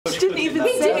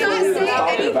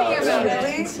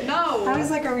I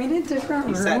was like, are we in a different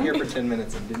room? He sat here for 10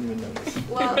 minutes and didn't even notice.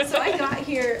 Well, so I got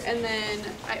here and then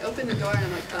I opened the door and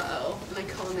I'm like, uh-oh. And I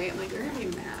call Nate, I'm like, they're gonna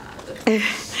be mad.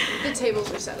 The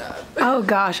tables were set up. Oh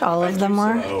gosh, all of them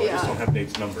were? Oh, I Yeah. just don't have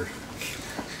Nate's number.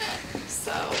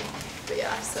 So, but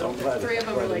yeah, so I'm glad- 3 of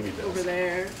them were like glad Amy does. over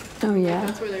there. Oh yeah.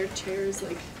 That's where their chairs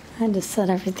like. I had to set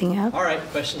everything up. All right,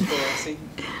 questions for Lexi?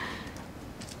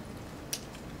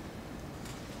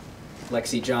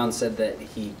 Lexi, John said that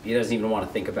he doesn't even want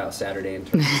to think about Saturday in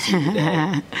terms of senior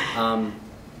day.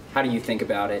 How do you think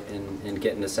about it and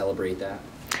getting to celebrate that?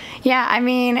 Yeah, I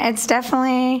mean, it's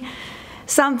definitely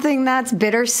something that's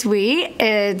bittersweet.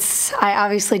 I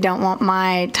obviously don't want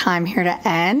my time here to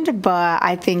end, but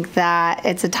I think that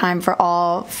it's a time for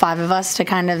all 5 of us to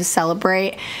kind of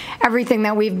celebrate everything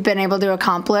that we've been able to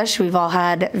accomplish. We've all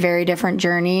had very different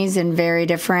journeys and very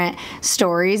different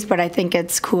stories, but I think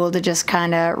it's cool to just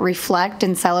kind of reflect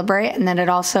and celebrate, and then it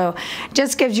also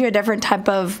just gives you a different type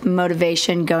of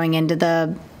motivation going into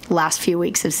the last few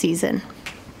weeks of season.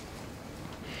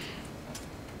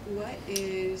 What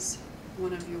is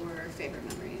one of your favorite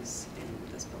memories in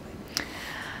this building?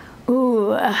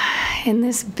 Ooh, in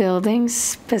this building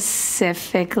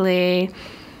specifically,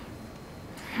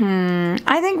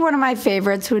 I think one of my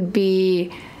favorites would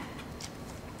be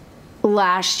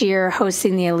last year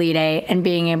hosting the Elite Eight and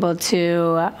being able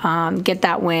to get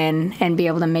that win and be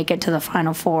able to make it to the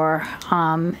Final Four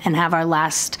and have our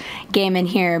last game in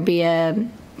here be a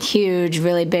huge,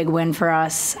 really big win for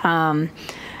us.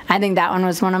 I think that one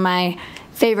was one of my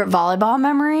favorite volleyball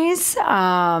memories.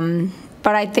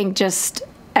 But I think just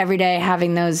every day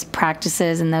having those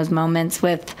practices and those moments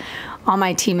with all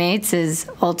my teammates has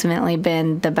ultimately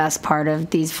been the best part of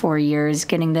these 4 years,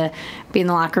 getting to be in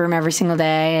the locker room every single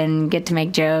day and get to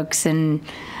make jokes and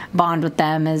bond with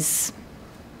them is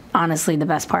honestly the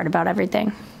best part about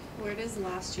everything. Where does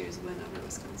last year's win over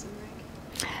Wisconsin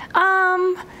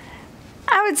rank?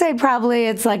 I would say probably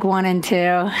it's like 1 and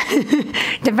 2.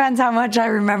 Depends how much I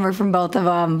remember from both of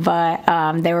them,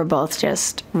 but they were both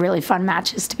just really fun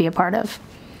matches to be a part of.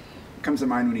 Comes to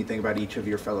mind when you think about each of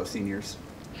your fellow seniors?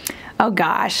 Oh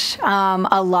gosh,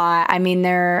 a lot. I mean,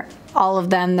 all of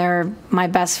them, they're my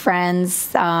best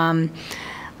friends.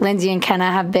 Lindsay and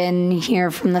Kenna have been here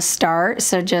from the start,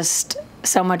 so just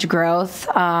so much growth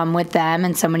with them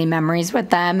and so many memories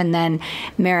with them. And then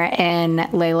Merritt and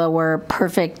Layla were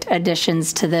perfect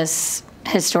additions to this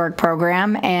historic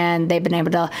program, and they've been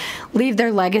able to leave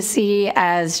their legacy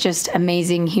as just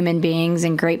amazing human beings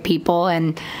and great people.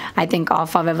 And I think all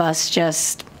 5 of us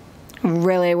just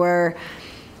really worked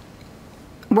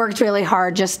really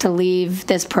hard just to leave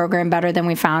this program better than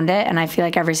we found it, and I feel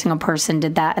like every single person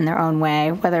did that in their own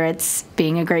way, whether it's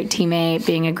being a great teammate,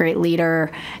 being a great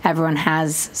leader. Everyone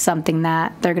has something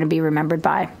that they're going to be remembered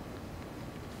by.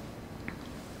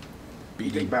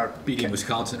 Beating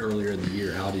Wisconsin earlier in the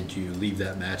year, how did you leave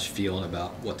that match feeling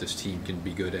about what this team can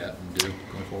be good at and do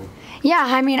going forward? Yeah,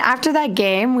 I mean, after that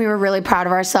game, we were really proud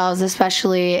of ourselves,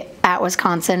 especially at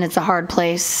Wisconsin. It's a hard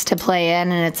place to play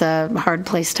in, and it's a hard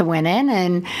place to win in.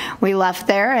 And we left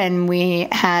there, and we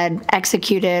had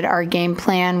executed our game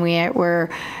plan. We were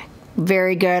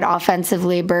very good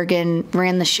offensively. Bergen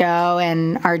ran the show,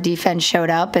 and our defense showed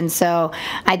up. And so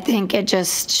I think it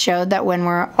just showed that when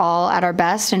we're all at our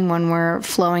best and when we're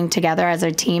flowing together as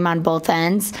a team on both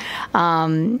ends,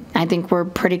 I think we're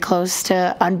pretty close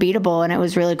to unbeatable. And it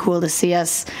was really cool to see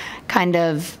us kind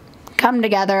of come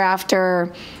together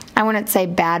after, I wouldn't say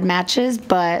bad matches,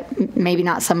 but maybe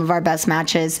not some of our best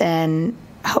matches, and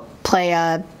play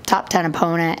a top 10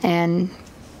 opponent and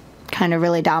kind of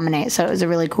really dominate. So it was a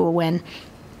really cool win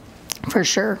for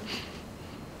sure.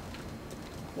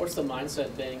 What's the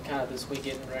mindset been kind of this week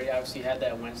getting ready? Obviously you had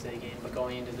that Wednesday game, but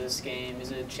going into this game,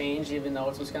 is it a change even though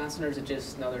it's Wisconsin, or is it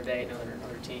just another day,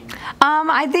 another team?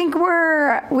 I think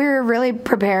we're really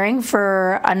preparing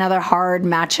for another hard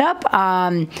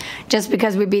matchup. Just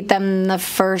because we beat them the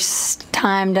first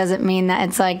time doesn't mean that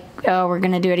it's like, oh, we're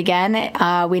going to do it again.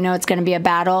 We know it's going to be a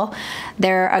battle.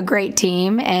 They're a great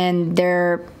team, and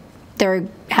they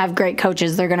have great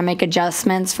coaches. They're going to make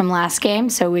adjustments from last game,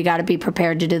 so we got to be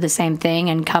prepared to do the same thing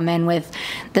and come in with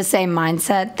the same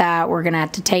mindset that we're going to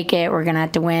have to take it. We're going to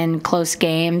have to win close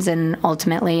games, and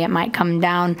ultimately it might come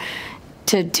down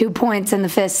to 2 points in the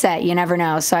 5th set. You never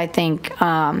know. So I think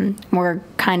we're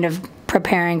kind of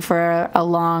preparing for a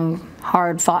long,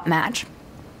 hard-fought match.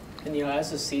 And,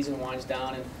 as the season winds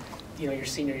down and, your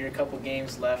senior year, a couple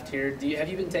games left here, have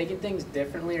you been taking things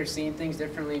differently or seeing things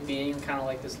differently being kind of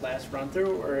like this last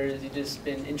run-through, or have you just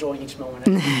been enjoying each moment?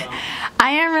 I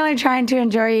am really trying to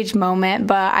enjoy each moment,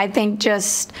 but I think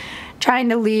just trying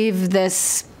to leave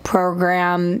this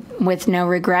program with no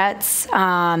regrets.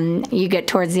 You get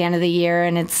towards the end of the year,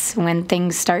 and it's when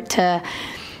things start to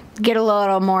get a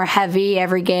little more heavy.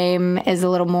 Every game is a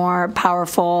little more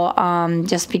powerful,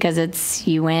 just because it's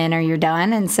you win or you're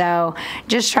done. And so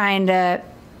just trying to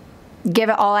give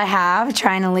it all I have,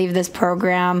 trying to leave this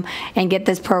program and get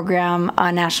this program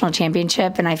a national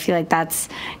championship. And I feel like that's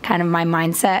kind of my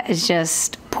mindset, is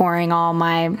just pouring all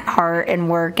my heart and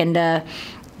work into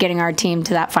getting our team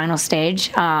to that final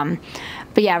stage. But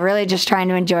yeah, really just trying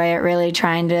to enjoy it, really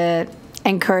trying to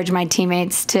encourage my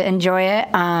teammates to enjoy it.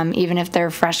 Even if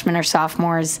they're freshmen or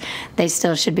sophomores, they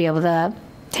still should be able to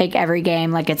take every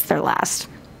game like it's their last.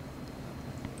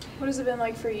 What has it been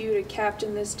like for you to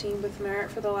captain this team with Merritt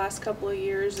for the last couple of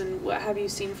years, and what have you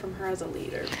seen from her as a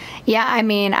leader? Yeah, I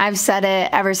mean, I've said it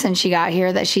ever since she got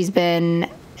here that she's been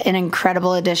an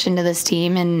incredible addition to this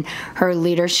team, and her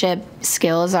leadership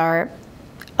skills are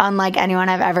unlike anyone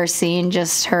I've ever seen.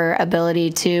 Just her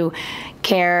ability to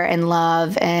care and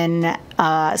love and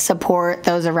support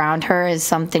those around her is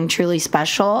something truly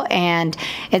special, and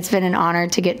it's been an honor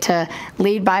to get to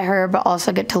lead by her but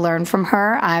also get to learn from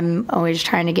her. I'm always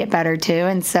trying to get better too,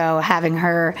 and so having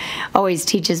her always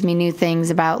teaches me new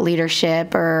things about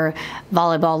leadership or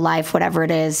volleyball life, whatever it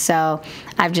is. So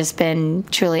I've just been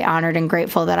truly honored and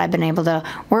grateful that I've been able to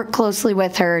work closely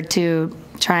with her to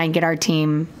try and get our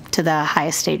team to the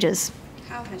highest stages.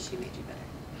 How has she made you better?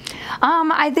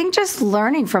 I think just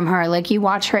learning from her. Like, you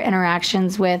watch her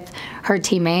interactions with her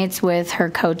teammates, with her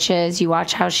coaches. You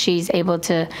watch how she's able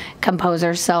to compose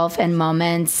herself in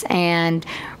moments and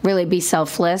really be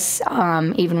selfless,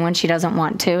 even when she doesn't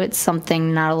want to. It's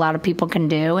something not a lot of people can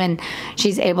do. And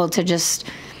she's able to just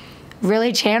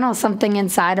really channel something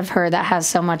inside of her that has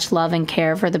so much love and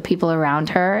care for the people around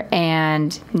her.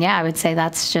 And yeah, I would say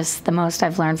that's just the most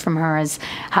I've learned from her, is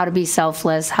how to be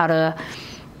selfless, how to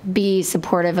be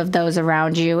supportive of those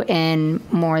around you in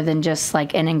more than just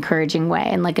like an encouraging way,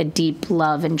 and like a deep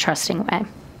love and trusting way.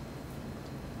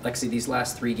 Lexi, these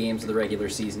last 3 games of the regular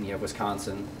season, you have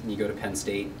Wisconsin and you go to Penn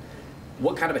State.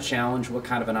 What kind of a challenge, what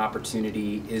kind of an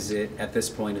opportunity is it at this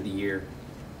point of the year?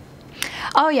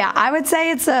 Oh, yeah, I would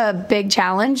say it's a big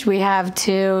challenge. We have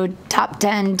 2 top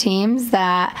 10 teams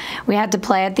that we had to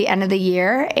play at the end of the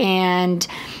year, and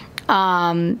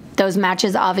those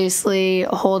matches obviously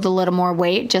hold a little more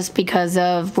weight just because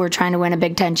of we're trying to win a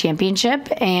Big Ten championship,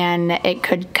 and it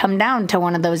could come down to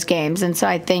one of those games. And so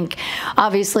I think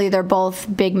obviously they're both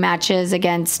big matches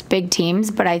against big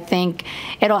teams, but I think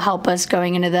it'll help us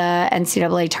going into the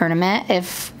NCAA tournament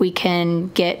if we can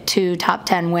get 2 top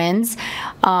 10 wins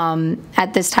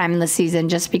at this time in the season,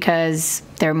 just because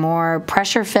they're more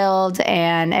pressure filled,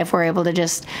 and if we're able to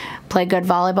just play good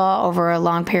volleyball over a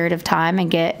long period of time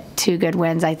and get 2 good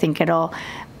wins, I think it'll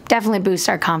definitely boost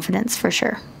our confidence for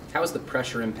sure. How has the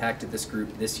pressure impacted this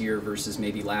group this year versus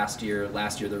maybe last year?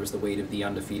 Last year there was the weight of the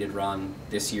undefeated run.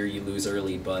 This year you lose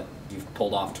early, but you've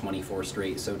pulled off 24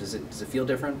 straight. So does it feel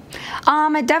different?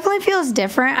 It definitely feels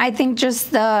different. I think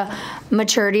just the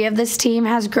maturity of this team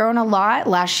has grown a lot.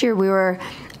 Last year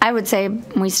I would say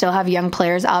we still have young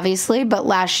players, obviously, but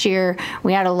last year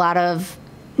we had a lot of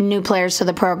new players to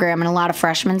the program and a lot of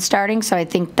freshmen starting. So I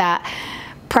think that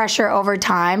pressure over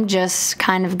time just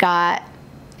kind of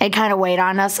weighed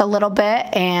on us a little bit.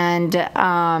 And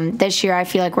this year I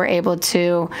feel like we're able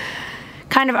to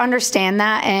kind of understand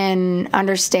that and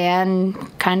understand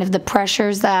kind of the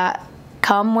pressures that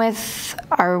come with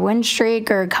our win streak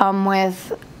or come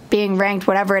with being ranked,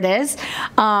 whatever it is.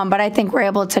 But I think we're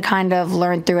able to kind of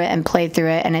learn through it and play through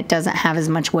it, and it doesn't have as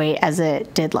much weight as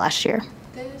it did last year.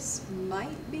 This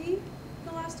might be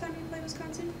the last time you play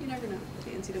Wisconsin. You never know with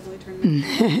the NCAA tournament.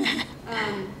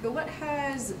 But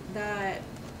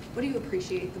what do you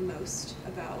appreciate the most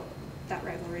about that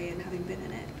rivalry and having been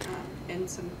in it in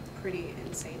some pretty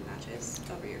insane matches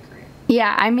over your career?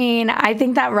 Yeah, I mean, I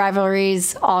think that rivalry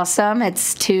is awesome.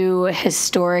 It's 2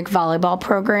 historic volleyball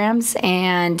programs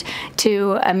and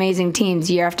 2 amazing teams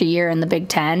year after year in the Big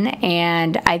Ten.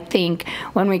 And I think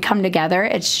when we come together,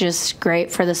 it's just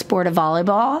great for the sport of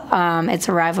volleyball. It's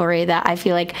a rivalry that I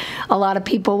feel like a lot of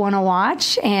people want to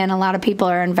watch, and a lot of people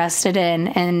are invested in,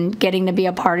 and getting to be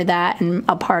a part of that and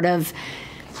a part of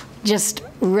just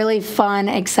really fun,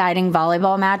 exciting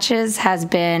volleyball matches has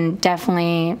been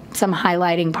definitely some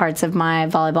highlighting parts of my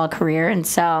volleyball career. And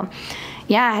so,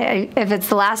 yeah, if it's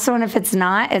the last one, if it's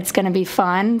not, it's going to be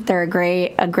fun. They're a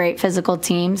great physical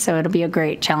team, so it'll be a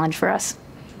great challenge for us.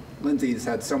 Lindsay's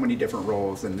had so many different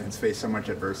roles and has faced so much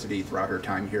adversity throughout her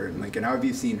time here in Lincoln. How have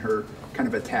you seen her kind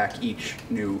of attack each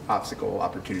new obstacle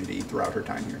opportunity throughout her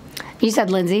time here? You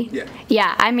said Lindsay? Yeah.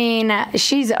 Yeah, I mean,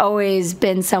 she's always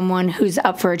been someone who's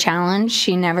up for a challenge.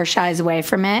 She never shies away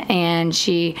from it, and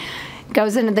she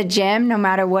goes into the gym no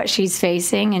matter what she's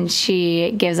facing, and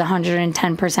she gives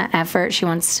 110% effort. She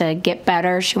wants to get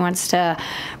better. She wants to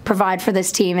provide for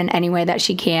this team in any way that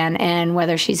she can, and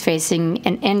whether she's facing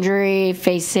an injury,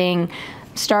 facing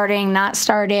starting, not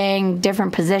starting,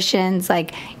 different positions,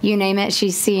 like you name it,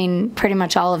 she's seen pretty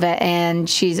much all of it, and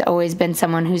she's always been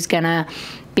someone who's going to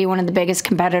be one of the biggest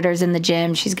competitors in the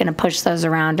gym. She's going to push those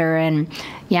around her, and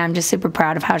yeah, I'm just super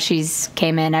proud of how she's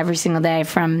came in every single day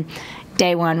from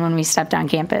day one when we stepped on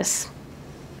campus.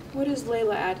 What does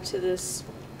Layla add to this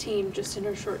team just in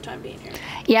her short time being here?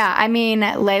 Yeah, I mean,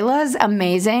 Layla's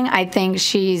amazing. I think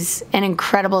she's an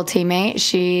incredible teammate.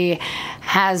 She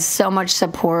has so much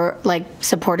support, like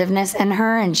supportiveness in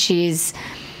her, and she's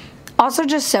also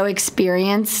just so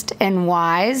experienced and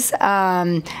wise.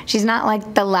 She's not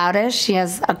like the loudest. She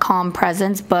has a calm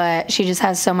presence, but she just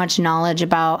has so much knowledge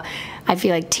about, I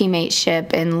feel like,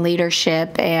 teammateship and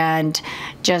leadership, and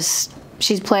just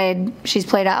she's played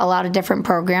at a lot of different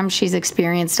programs. She's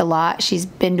experienced a lot. She's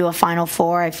been to a Final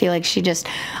Four. I feel like she just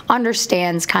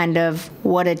understands kind of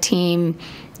what a team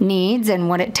needs and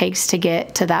what it takes to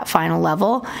get to that final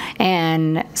level.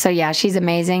 And so, yeah, she's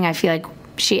amazing. I feel like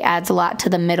she adds a lot to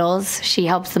the middles. She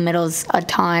helps the middles a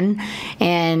ton,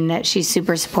 and she's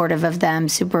super supportive of them,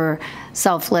 super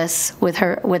selfless with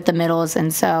the middles.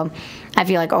 And so I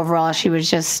feel like overall she was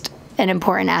just an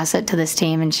important asset to this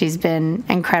team, and she's been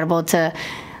incredible to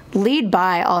lead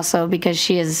by also, because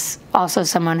she is also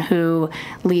someone who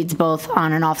leads both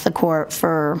on and off the court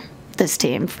for this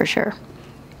team, for sure.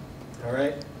 All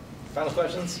right. Final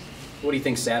questions? What do you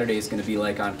think Saturday is going to be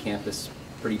like on campus?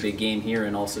 Pretty big game here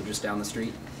and also just down the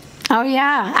street. Oh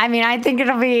yeah, I mean, I think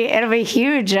it'll be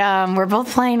huge. We're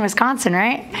both playing Wisconsin,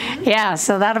 right? Yeah,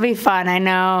 so that'll be fun. I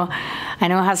know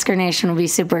Husker Nation will be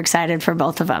super excited for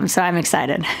both of them, so I'm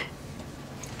excited.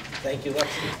 Thank you, Lexi.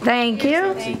 Thank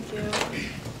you. Thank you.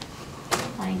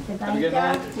 Have a good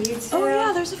night. You too. Oh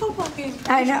yeah, there's a football game.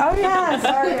 I know. Oh yeah.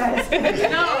 Sorry guys.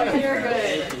 No, you're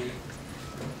good.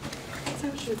 That's how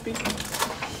it should be.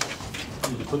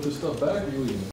 Need to put this stuff back or you leaving it?